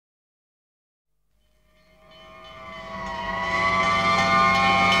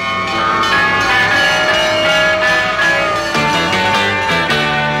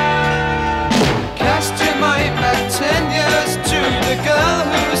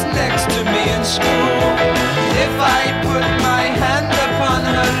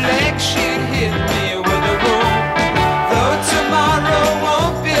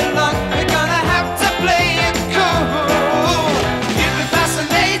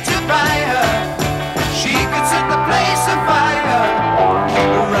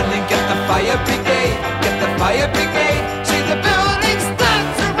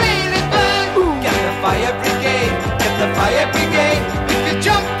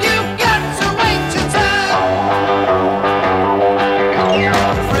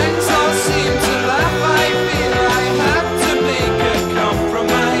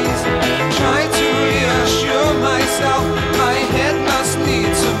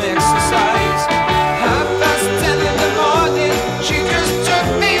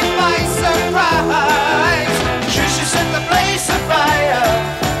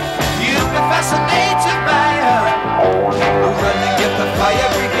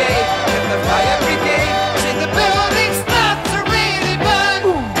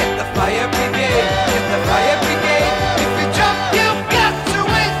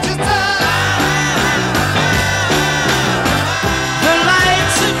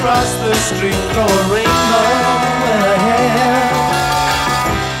across the street, throw a rainbow in her hair.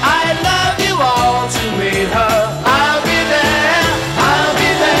 I'd love you all to meet her. I'll be there, I'll be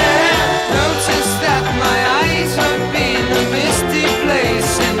there. Notice that my eyes have been a misty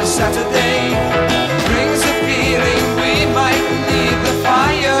place in a Saturday. Brings a feeling we might need the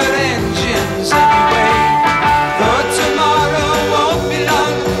fire engines anyway. Though tomorrow won't be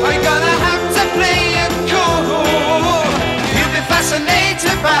long, we're gonna have to play it cool. You'll be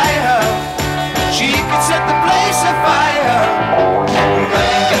fascinated by her. She could set the place afire. Run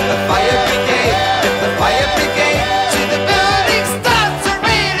and get the fire brigade, get the fire brigade, till the building starts to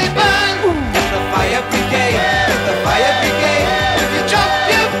really burn. Get the fire brigade, get the fire brigade. If you jump,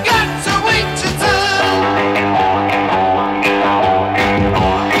 you've got to wait your turn.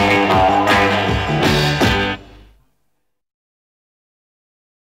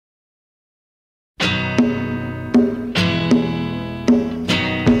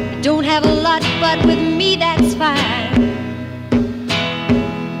 Don't have a lot, but with me that's fine.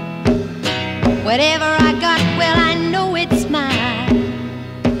 Whatever I got, well, I know it's mine.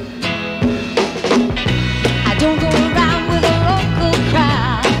 I don't go around with a local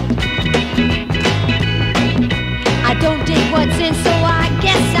crowd. I don't dig what's in, so I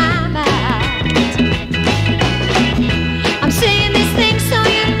guess I'm out. I'm saying these things so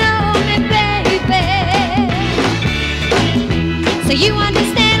you know me, baby, so you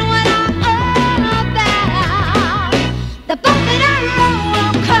understand what I'm all about. The boat that I row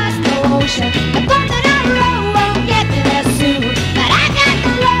won't cross the ocean. The boat that I row won't get there soon. But I got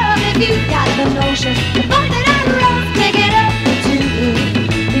the love if you got the notion. The boat that I row, pick it up for two.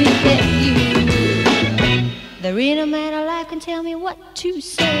 Me and you. There ain't a man alive can tell me what to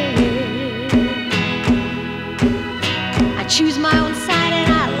say. I choose my own side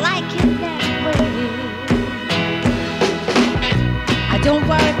and I like it that way. I don't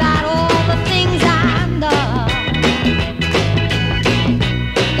worry about all the things I'm not.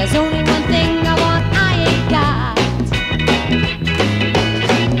 There's only one thing I want I ain't got.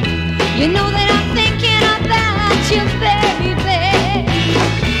 You know that I'm thinking about you, baby,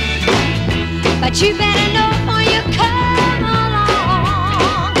 but you better know before you come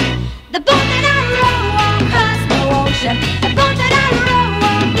along. The boat that I row won't cross the ocean. The boat that I row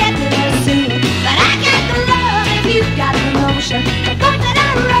won't get there soon. But I got the love if you got the notion. The boat that I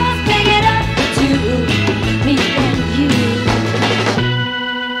row, pick it up for two. Me and you.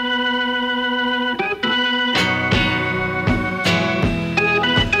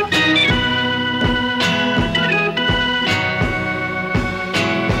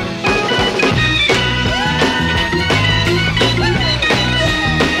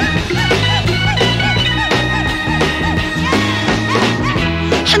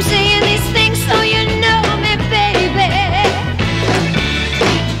 I'm saying these things so you know me, baby,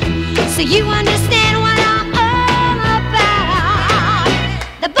 so you understand what I'm all about.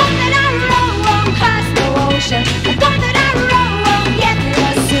 The boat that I row won't cross the ocean. The boat that I row won't get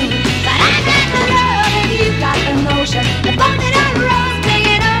there soon. But I got the love if you got the notion. The boat that I row, pick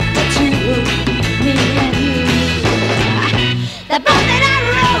it up for two. Me and you. The boat that I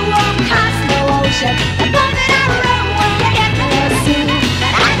row won't cross the ocean. The boat that I row won't get there soon.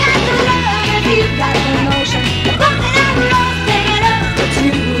 But I got the love if you got the notion. The boat that I row, pick it up for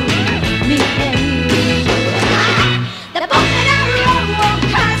two. Me and you. The boat that I row won't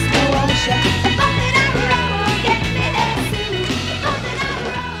cross the ocean. The boat that I row won't get me there soon. The boat that I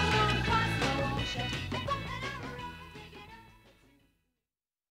row won't cross the ocean. The boat that I row, pick it up.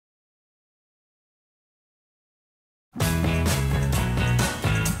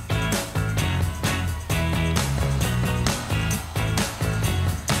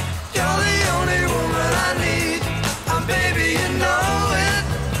 You're the only woman I need, and baby, you know it.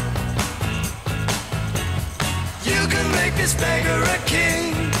 You can make this beggar a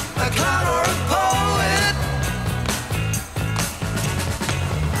king, a clown or a poet.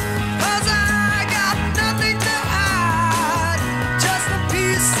 'Cause I got nothing to hide, just a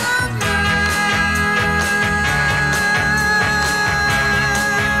peace of mind.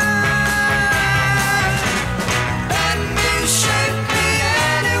 Let me shape me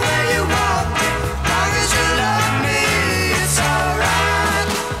any way you want, long as you love me, it's alright.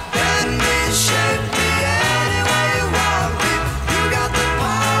 Let me shape me any way you want me. You got the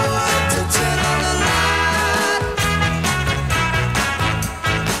power to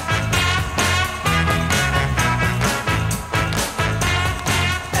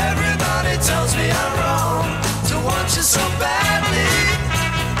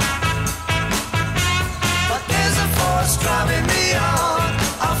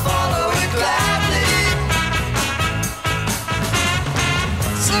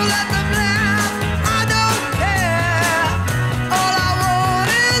So let them laugh, I don't care. All I want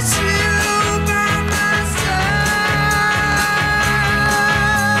is you by my side.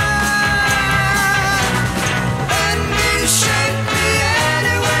 Let me shape me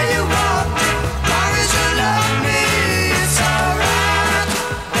any way you want me. Long as you love me, it's alright.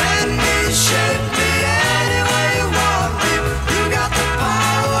 Let me shape me any way you want me. You got the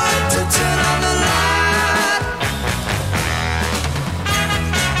power to turn on the light.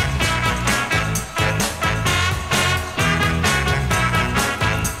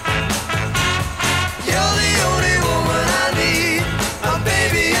 You're the only woman I need, oh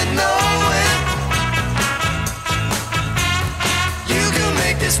baby, you know it. You can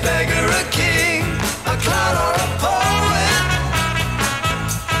make this beggar a king, a clown or a poet.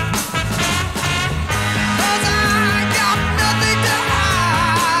 'Cause I got nothing to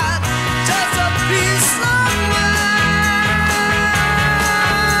hide, just a piece of mind.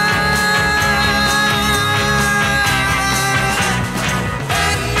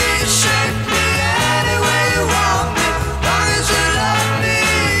 Let me shape me any way you want me. Long as you love me,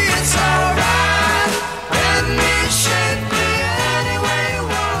 it's alright. Let me shape me any way you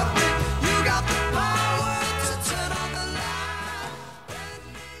want me. You got the power to turn on the light. Let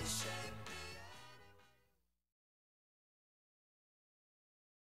me shape me.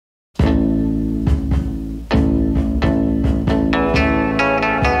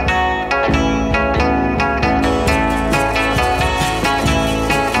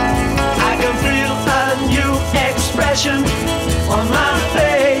 I can feel a new expression on my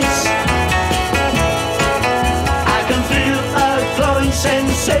face. I can feel a glowing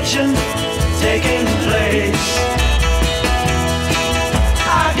sensation taking place.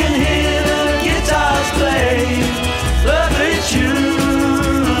 I can hear the guitars play lovely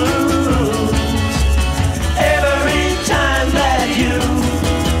tunes every time that you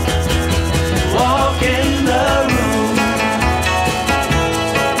walk in the room.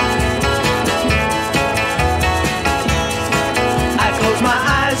 I close my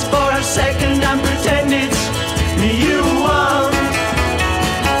eyes for a second and pretend it's you want.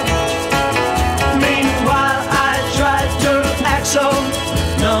 Meanwhile, I try to act so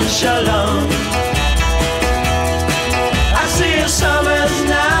nonchalant. I see a summer's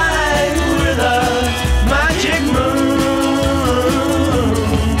night with a magic moon.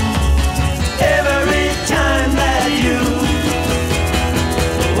 Every time that you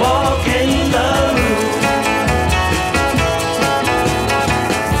walk in the room,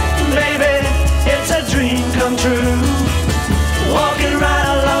 baby, it's a dream come true. Walking right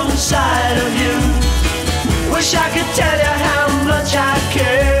alongside of you. Wish I could tell you how much I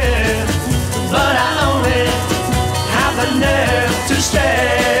care, but I only have the nerve to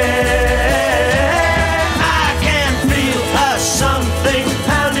stare. I can feel a something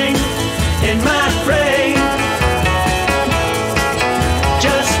pounding in my brain.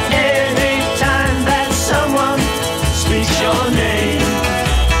 Just any time that someone speaks your name.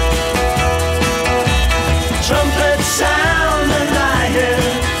 Trumpet sound and I hear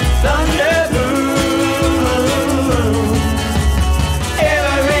thunder boom.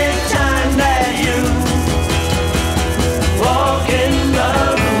 Every time that you walk in the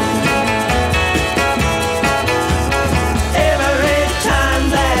room. Every time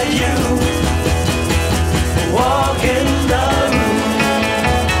that you walk in the room.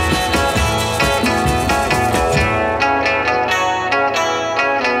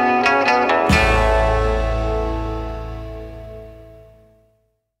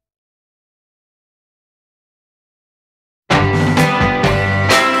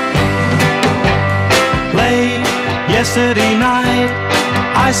 Late yesterday night,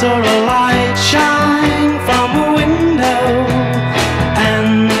 I saw a light shine from a window,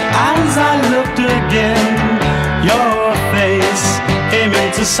 and as I looked again, your face came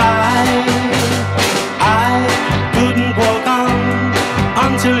into sight. I couldn't walk on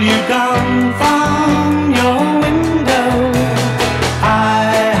until you gone from your window. I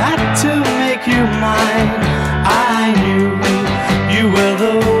had to make you mine. I knew you were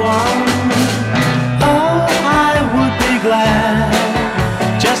the one. Oh, I would be glad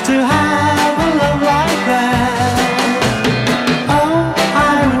just to have a love like that. Oh,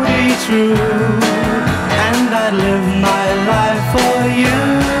 I would be true, and I'd live my life for you.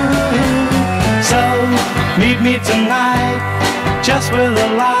 So meet me tonight, just where the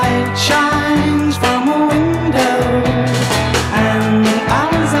light shines from a window. And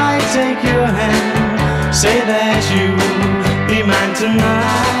as I take your hand, say that you'll be mine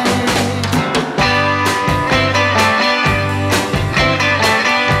tonight.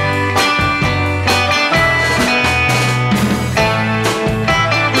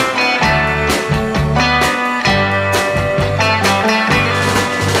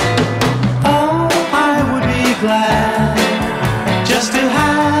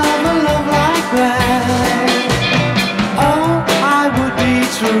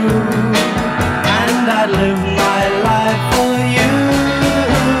 through, and I'd live my life for you.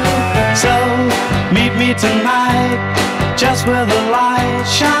 So meet me tonight, just where the light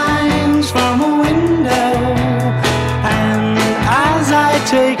shines from a window. And as I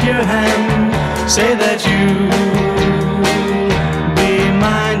take your hand, say that you'll be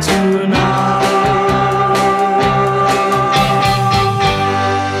mine tonight.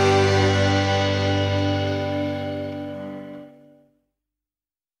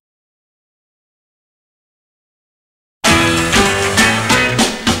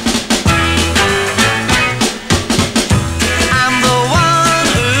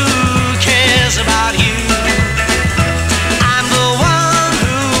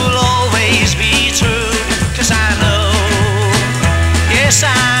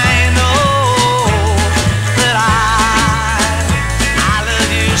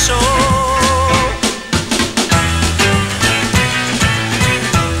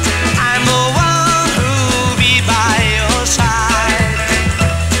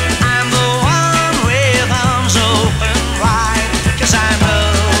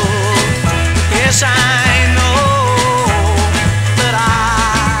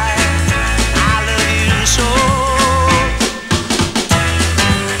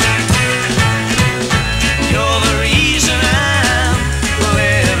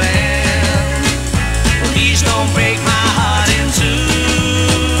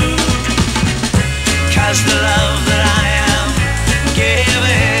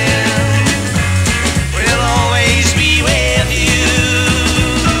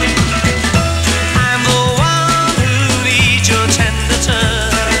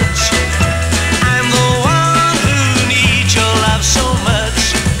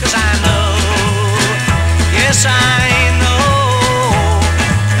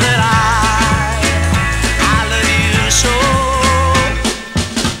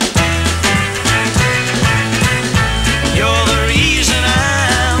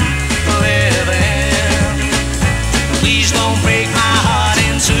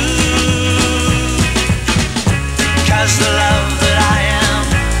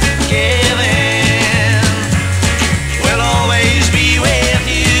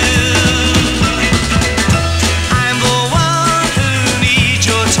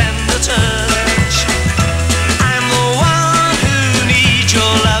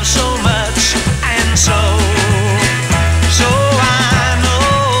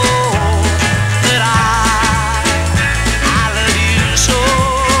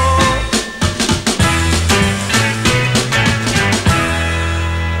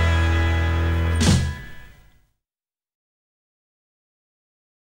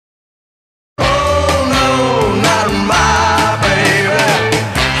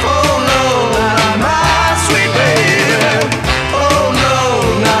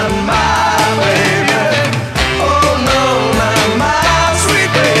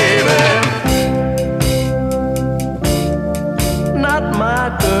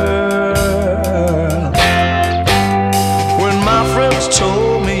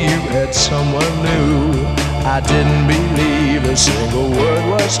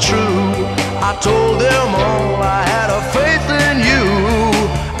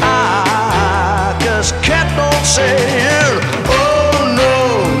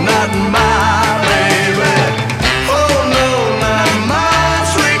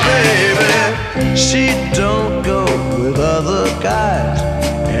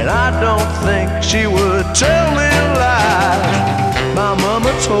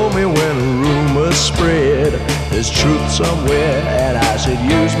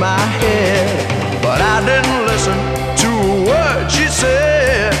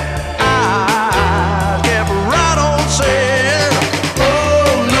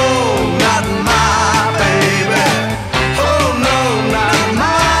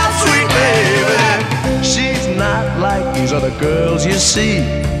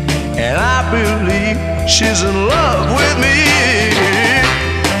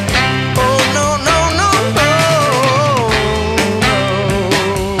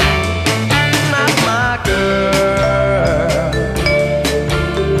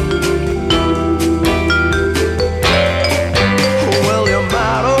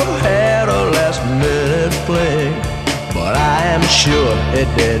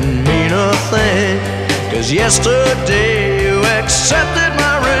 Yesterday you accepted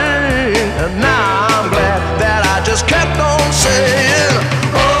my ring, and now I'm glad that I just kept on saying,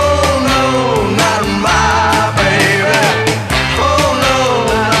 oh no, not my baby. Oh no,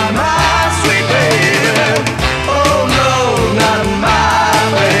 not my sweet baby. Oh no, not my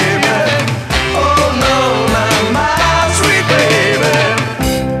baby. Oh no, not my sweet baby.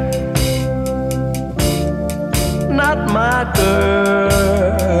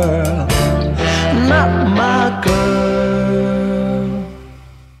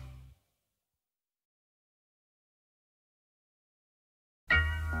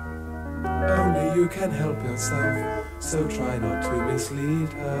 Only you can help yourself, so try not to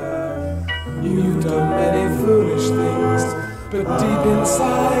mislead her. You've done many foolish things, but deep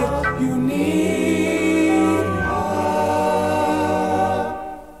inside you need her.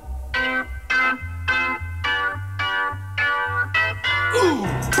 Ooh.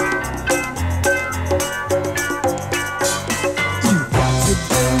 You got to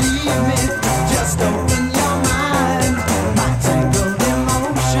believe me, just open your mind. My tangled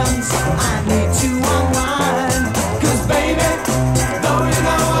emotions, I need to unwind. 'Cause baby, though you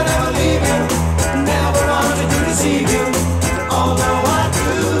know I'll never leave you, never wanted to deceive you, although I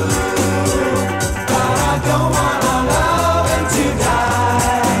do. But I don't want our loving to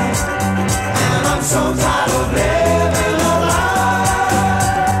die, and I'm so tired of living a lie.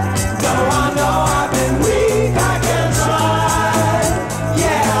 Though I know I've been weak, I can try.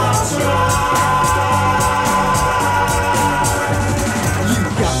 Yeah, I'll try. You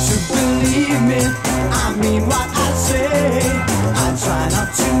got to believe me, I mean what I say. I try not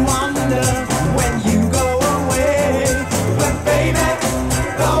to wonder when you go away. But baby,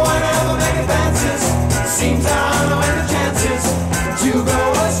 though I never make advances, seems I don't know any chances to go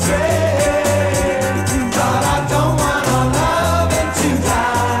astray. But I don't want our loving to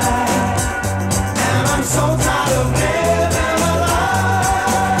die, and I'm so tired of living a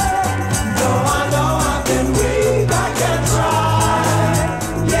lie. Though I know I've been weak, I can try.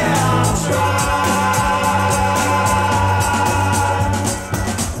 Yeah, I'll try.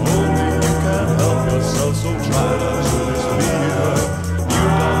 Only you can help yourself, so try not to mislead her.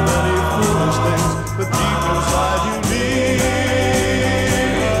 You've done many foolish things, but deep inside you need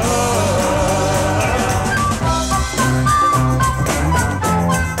her.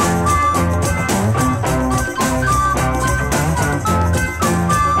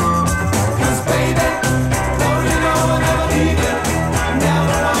 Cause baby, though you know I'll never leave you,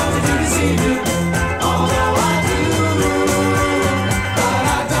 never wanted to deceive you, although I do. But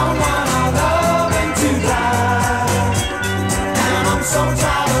I don't want our loving to die, and I'm so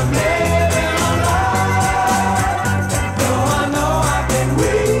tired of living a lie. Though I know I've been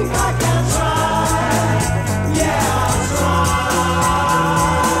weak, I can try. Yeah, I'll try.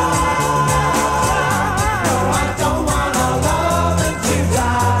 No, I don't want our loving to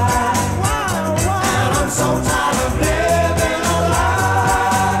die, and I'm so tired of living a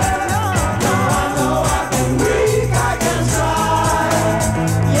lie. Though I know I've been weak, I can try.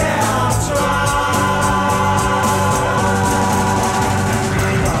 Yeah, I'll try.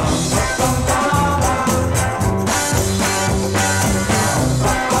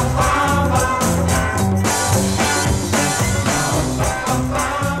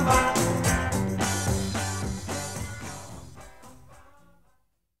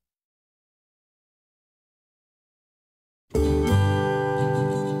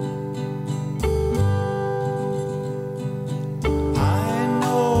 I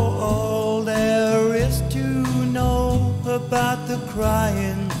know all there is to know about the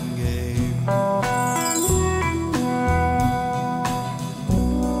crying game.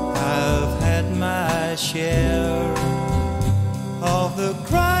 I've had my share of the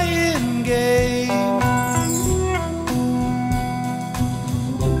crying game.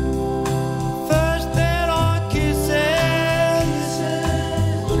 First there are kisses,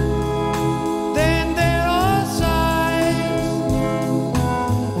 then there are sighs,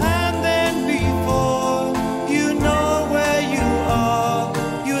 and then before you know where you are,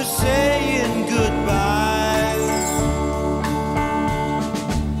 you're saying goodbye.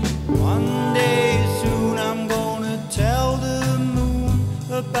 One day soon I'm gonna tell the moon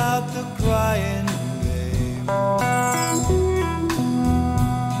about the crying game.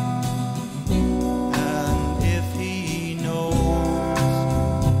 And if he knows,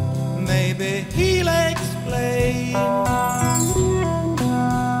 maybe he'll explain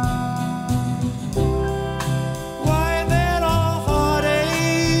why there are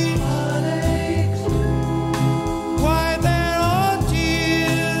heartaches, why there are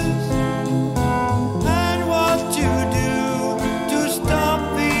tears, and what to do to stop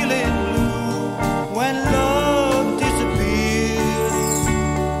feeling blue when love disappears.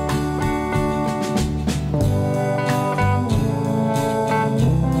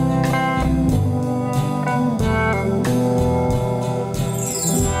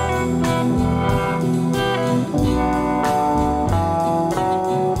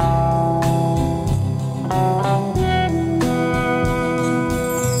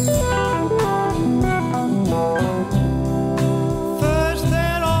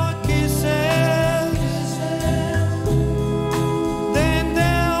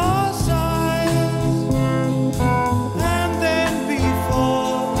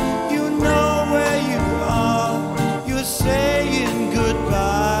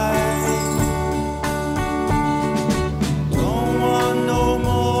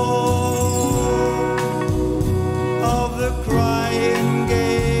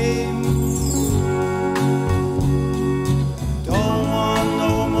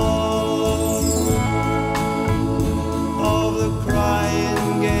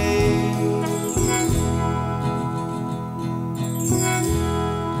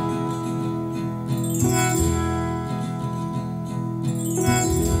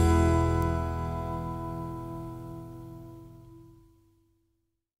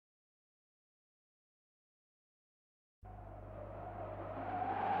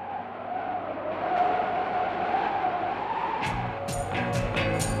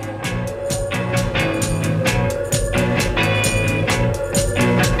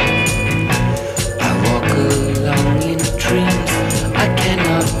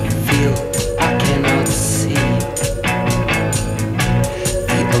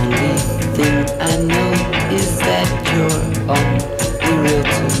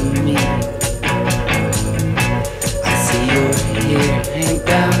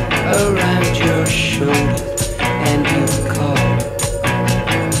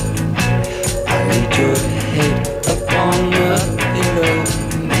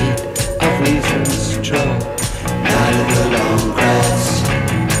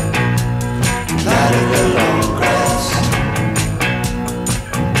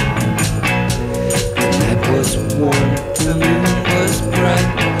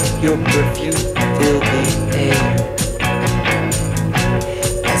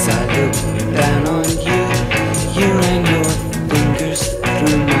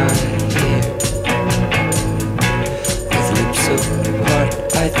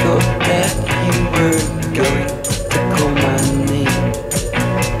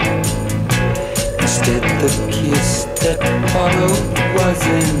 hope was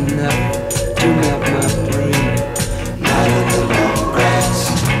enough to melt my brain. Night of the long grass,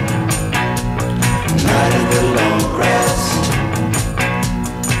 night of the long grass.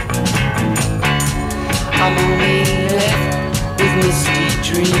 I'm only left with misty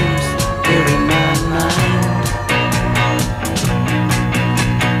dreams there in my mind.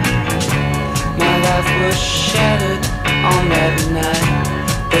 My life was shattered on that night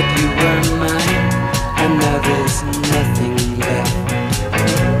that you were mine, and now there's nothing left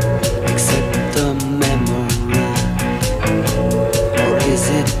except the memory. Or is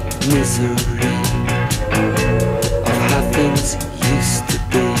it misery of how things used to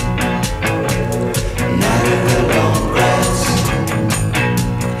be? Night of the long grass,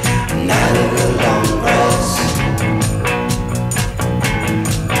 night of the long grass.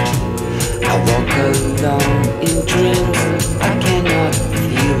 I walk alone in dreams I cannot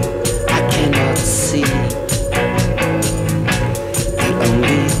feel, I cannot see. The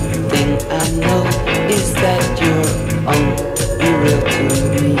only thing I know is that you're unreal to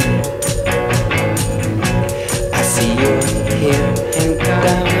me. I see your hair hang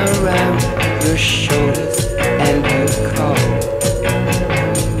down around your shoulders and you call.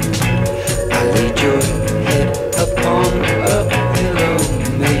 I laid your head upon a pillow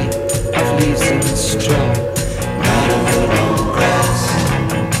made of leaves and straw. Night of the long grass,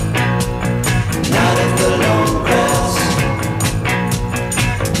 night of the long grass,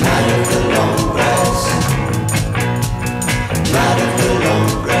 night of the long grass, night of the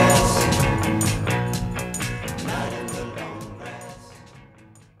long grass, night of the long grass.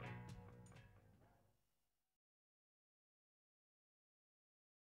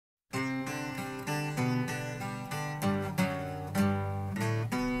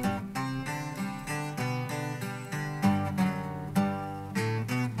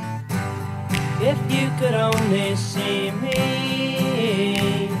 If you could only see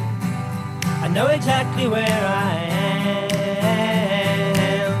me, I know exactly where I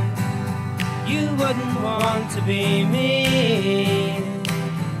am. You wouldn't want to be me.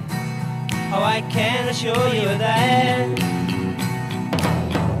 Oh, I can assure you that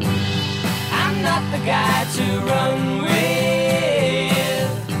I'm not the guy to run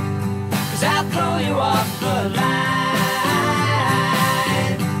with, 'cause I'll throw you off the line.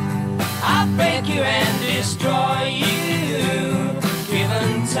 I'll break you and destroy you,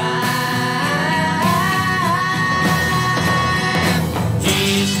 given time.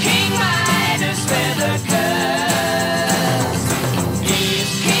 He's King Midas with a curse.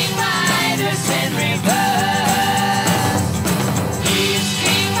 He's King Midas in reverse. He's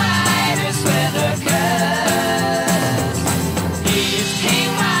King Midas with a curse. He's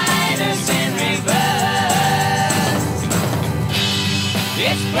King Midas in reverse.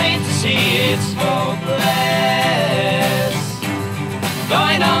 It's plain to see it's hopeless,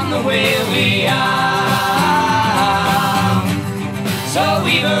 going on the way we are. So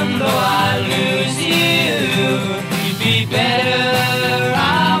even though I lose you, you'd be better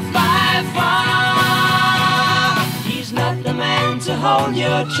off by far. He's not the man to hold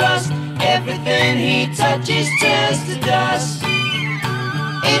your trust. Everything he touches turns to dust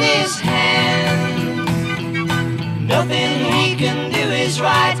in his hand. Nothing he can do is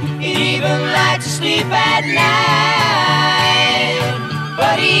right. He'd even like to sleep at night,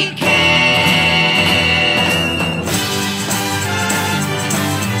 but he can't.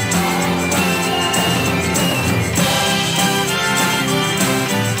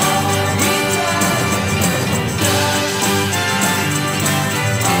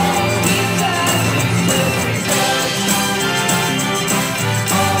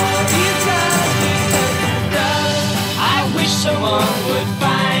 I wish someone would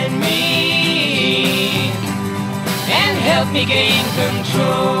find me and help me gain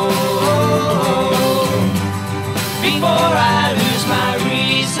control before I lose my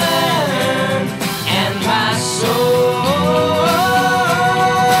reason and my soul.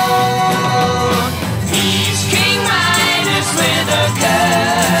 He's King Midas with a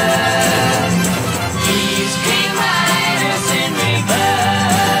curse. He's King Midas in reverse.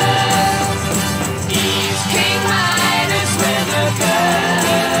 He's King Midas with a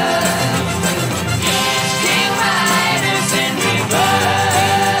curse. He's King Midas in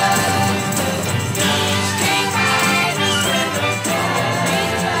reverse. He's King Midas with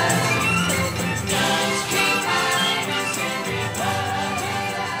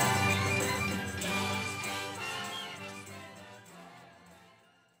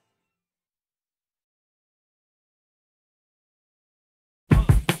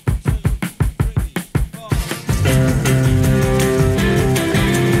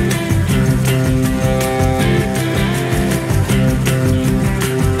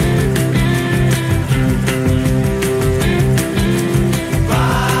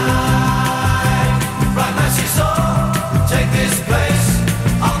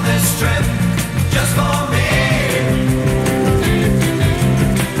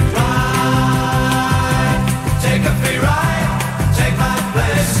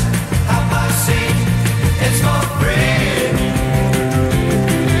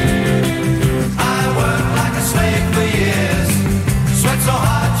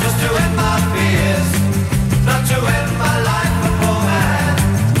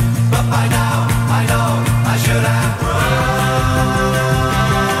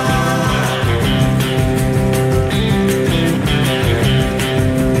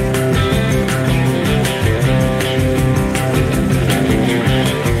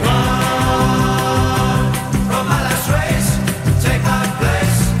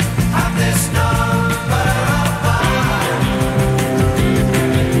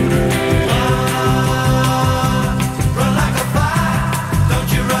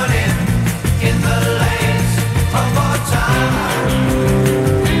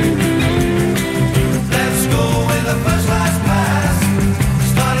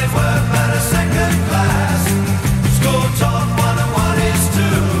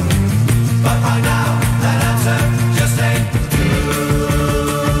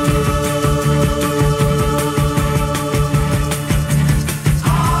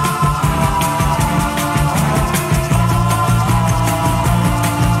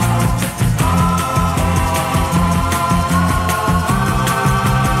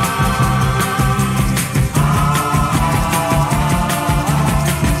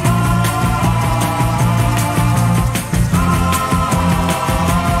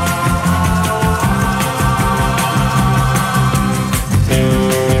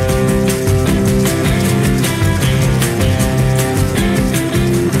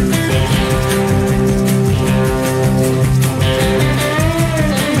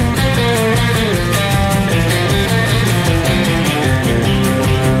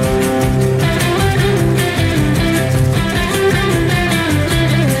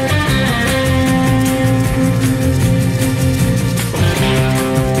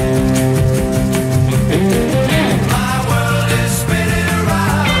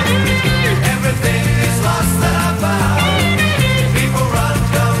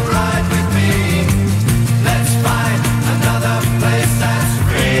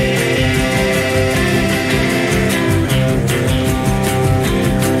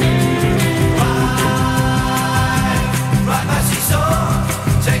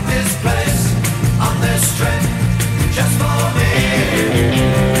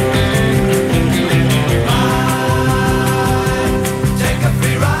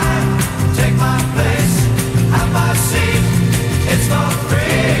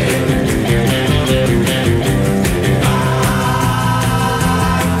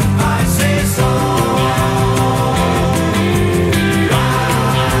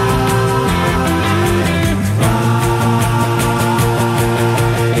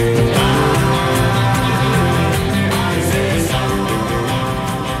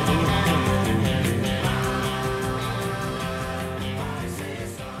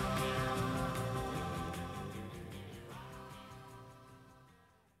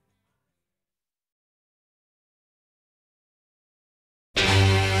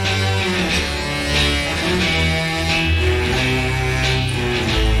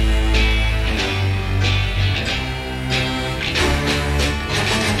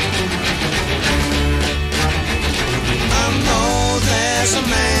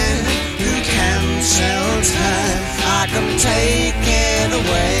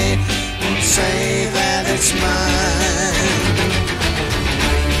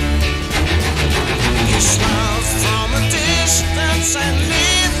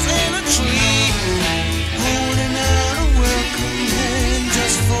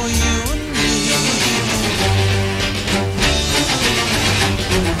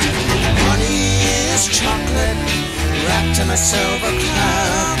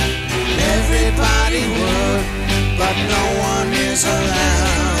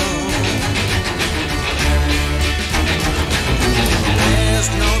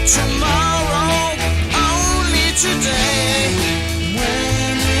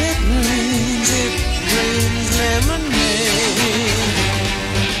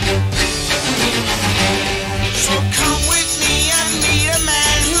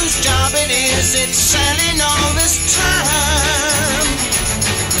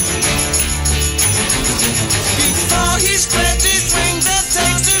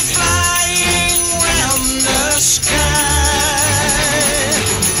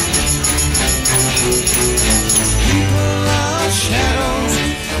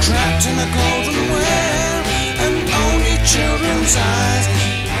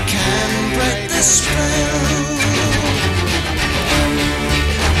spell.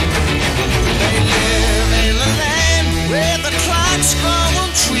 They live in a land where the clocks grow on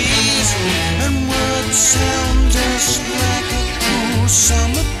trees and words sound just like a cool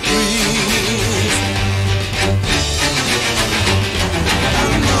summer breeze. I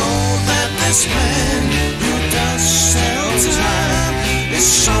know that this man who does sell time is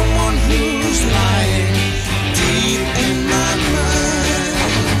someone who's lying deep in my mind.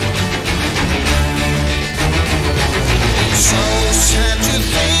 So sad to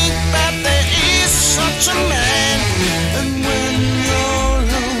think that there is such a man, and when you're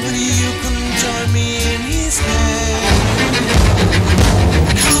alone you can join me in his hand.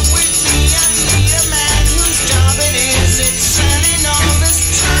 Come with me, I need a man whose job it is, it's selling all this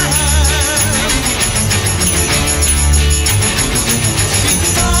time.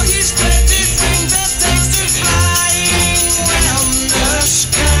 Before he spreads his wings and takes to flying round the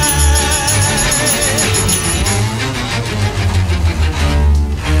sky.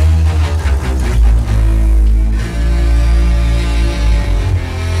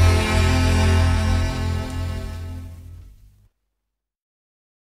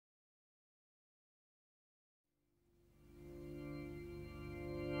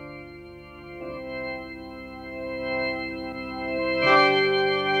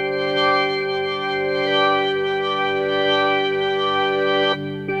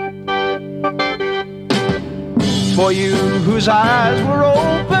 For you whose eyes were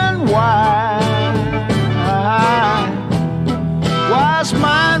open wide, whilst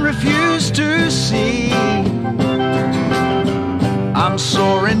mine refused to see, I'm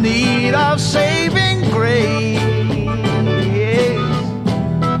sore in need of saving grace.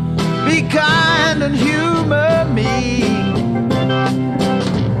 Be kind and humor me.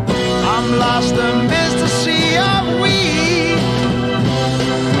 I'm lost amidst the sea of weed,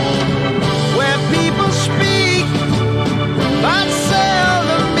 where people speak but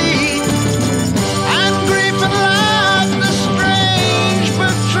seldom meet, and grief and laughter strange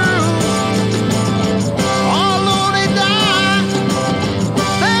but true. Although they die,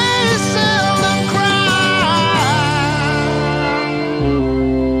 they seldom cry.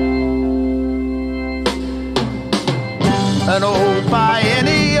 And oh, by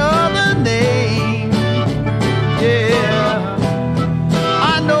any other name,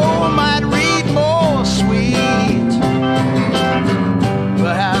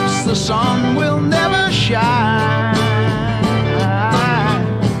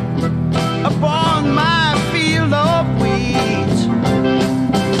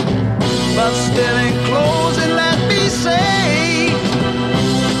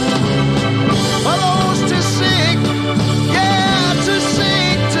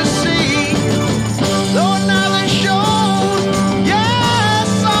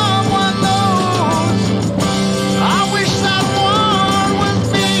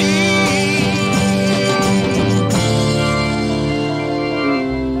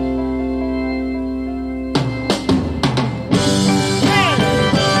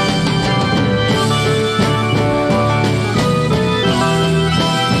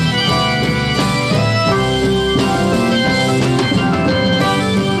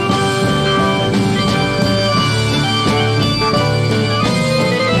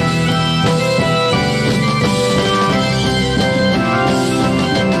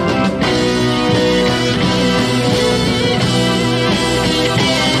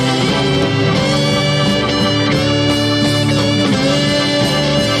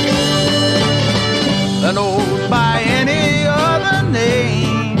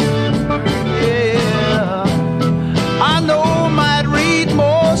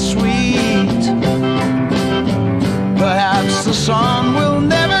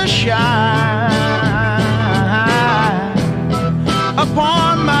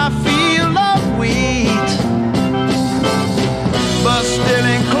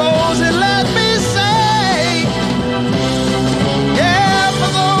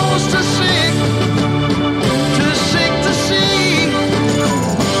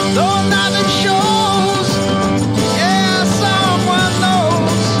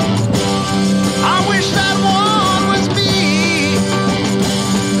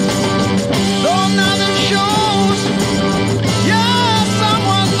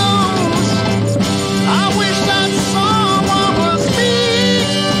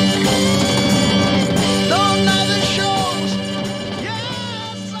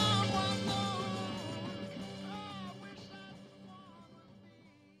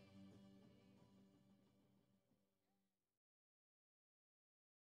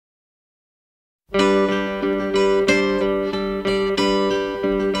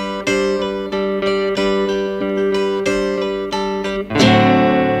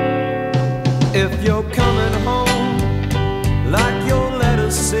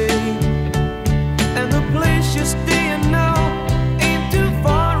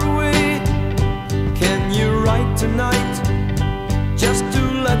 tonight, just to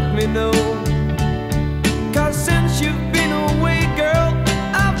let me know. 'Cause since you've been away, girl,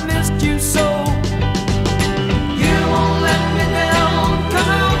 I've missed you so. You won't let me down, 'cause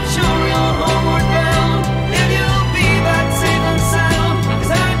I'm sure you're homeward bound, and you'll be back safe and sound,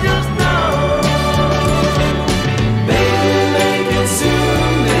 'cause I just know. Baby, make it soon,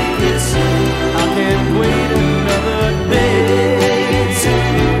 make it soon. I can't wait another day.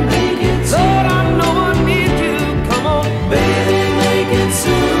 Lord, I know I need you. Come on, baby, make it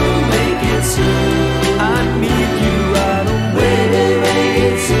soon, make it soon. I need you right away. Make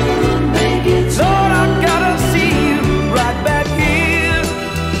it soon, make it soon. Lord, I gotta see you right back here,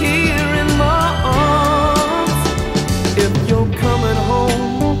 here in my arms. If you're coming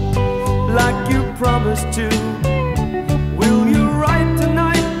home like you promised to, will you write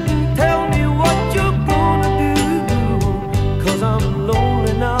tonight and tell me what you're gonna do? 'Cause I'm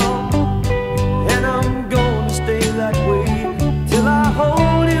lonely now, and I'm gonna stay that way till I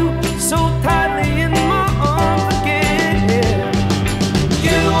hold you so tightly in my arms again.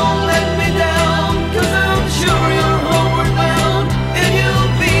 You won't let me down, 'cause I'm sure you're homeward bound, and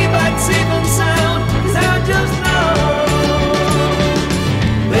you'll be back safe and sound, 'cause I just know.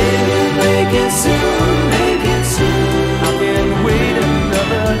 Baby, make it soon, make it soon. I can't wait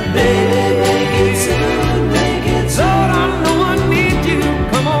another day. Make it soon, make it soon. Lord, I know I need you.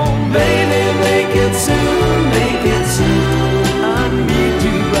 Come on, baby, make it soon, make it soon. I need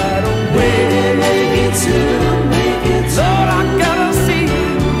you right away. Make it soon, make it soon. Lord, I gotta see you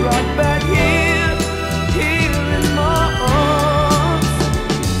right back here, here in my arms.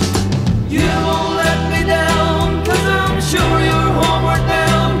 You won't let me down, 'cause I'm sure you're homeward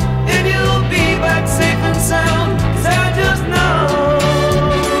bound, and you'll be back safe and sound, 'cause I just know.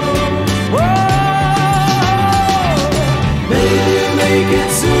 Whoa, baby, make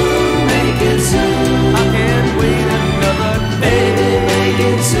it soon, make it soon. I can't wait another day. Make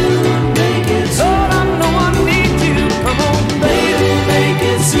it soon, make it soon. Lord, I know I need you. Come on, baby, make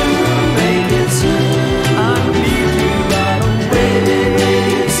it soon, make it soon. I need you right away.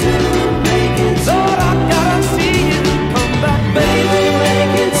 Make it soon, make it soon. Lord, I gotta see you come back, baby.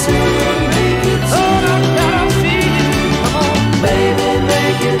 Make it soon, make it soon. Lord, I gotta see you. Come on, baby,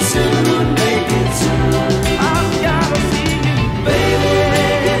 make it soon, make it soon. I gotta see you, baby.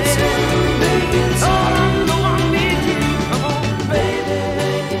 Make it soon, make it soon. Lord, I know I need you. Come on, baby,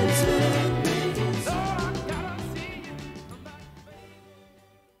 make it soon, make it soon. Lord, I gotta see you come back, baby.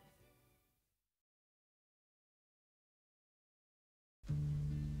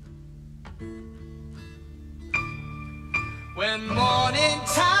 When morning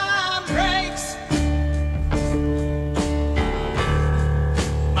time breaks,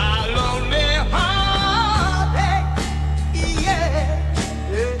 my lonely heart aches, yeah,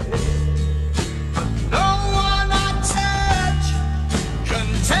 yeah. No one I touch can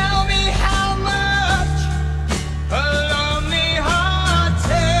tell me how much a lonely heart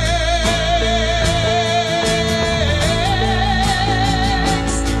takes.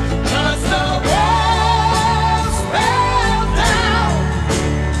 'Cause the walls fell down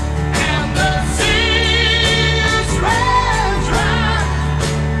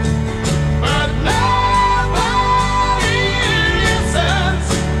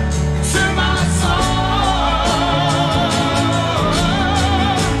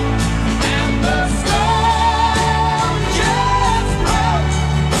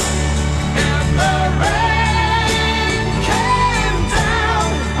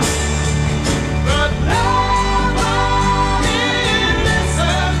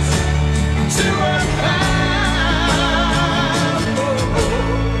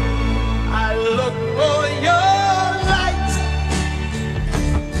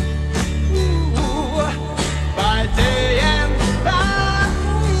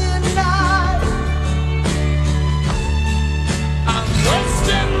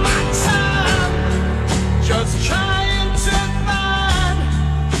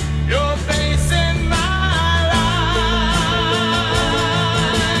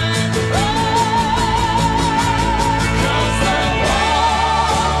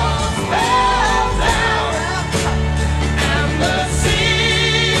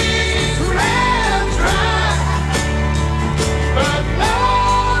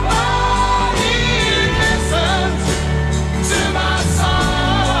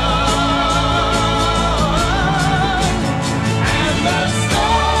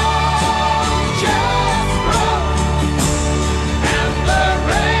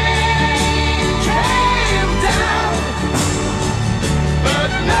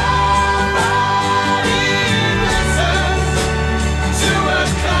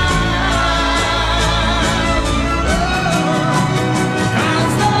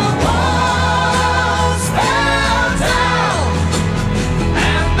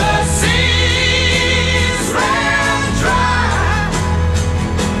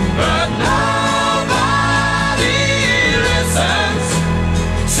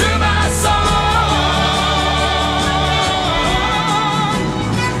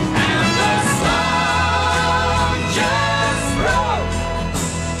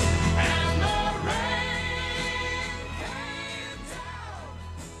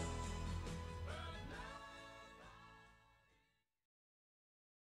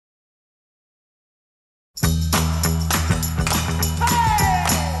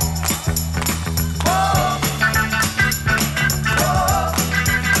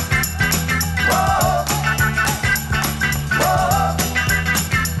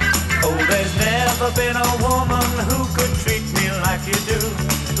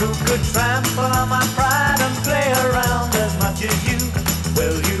Who could trample on my pride and play around as much as you?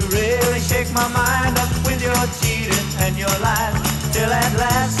 Will you really shake my mind up with your cheating and your lies? Till at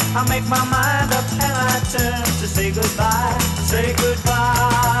last I make my mind up and I turn to say goodbye, say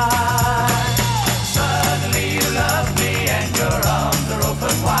goodbye. Suddenly you love me and your arms are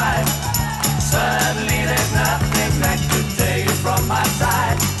open wide. Suddenly there's nothing that could tear you from my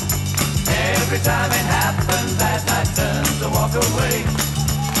side. Every time it happens as I turn to walk away.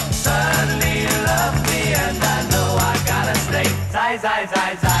 Suddenly you love me and I know I gotta stay. Zai, zai,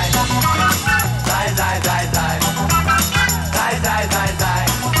 zai, zai. Zai, zai, zai, zai. Zai, zai, zai, zai.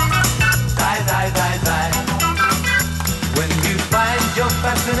 Zai, zai, zai, zai. When you find your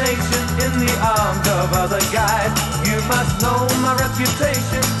fascination in the arms of other guys, you must know my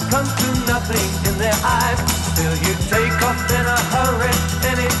reputation comes to nothing in their eyes. Still you take off in a hurry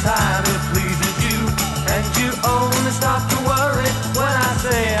anytime it pleases you, and you only start to worry when I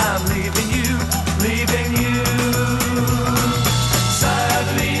say I'm leaving you, leaving you.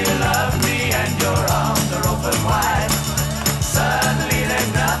 Suddenly you love me and your arms are open wide. Suddenly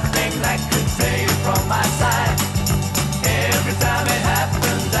there's nothing that could tear you from my side. Every time it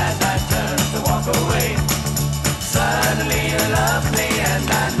happens as I turn to walk away. Suddenly you love me and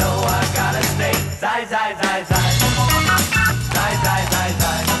I know I gotta stay. Zai, zai, zai, zai. Zai, zai, zai,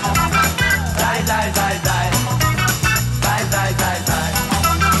 zai. Zai, zai, zai, zai. Zai, zai, zai, zai.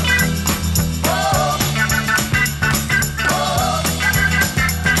 Whoa. Whoa.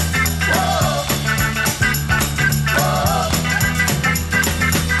 Whoa. Whoa.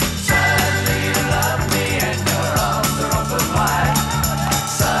 Suddenly you love me and your arms are open wide.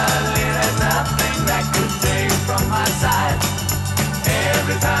 Suddenly there's nothing that could tear you from my side.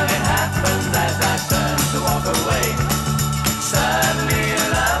 Every time it happens as I turn to walk away. Suddenly you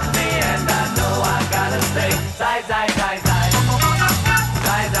love me and I know I gotta stay. Zai, zai, zai, zai.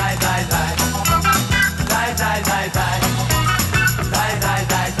 Zai, zai, zai, zai. Zai, zai, zai, zai. Zai, zai,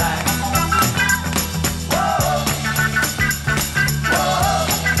 zai, zai. Whoa. Whoa.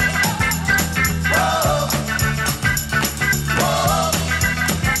 Whoa.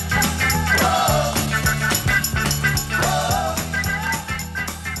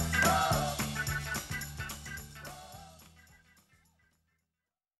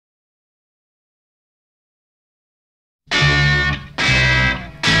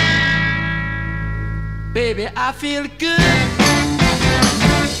 Baby, I feel good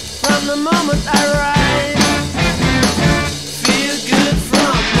from the moment I rise. Feel good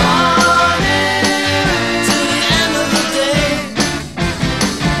from morning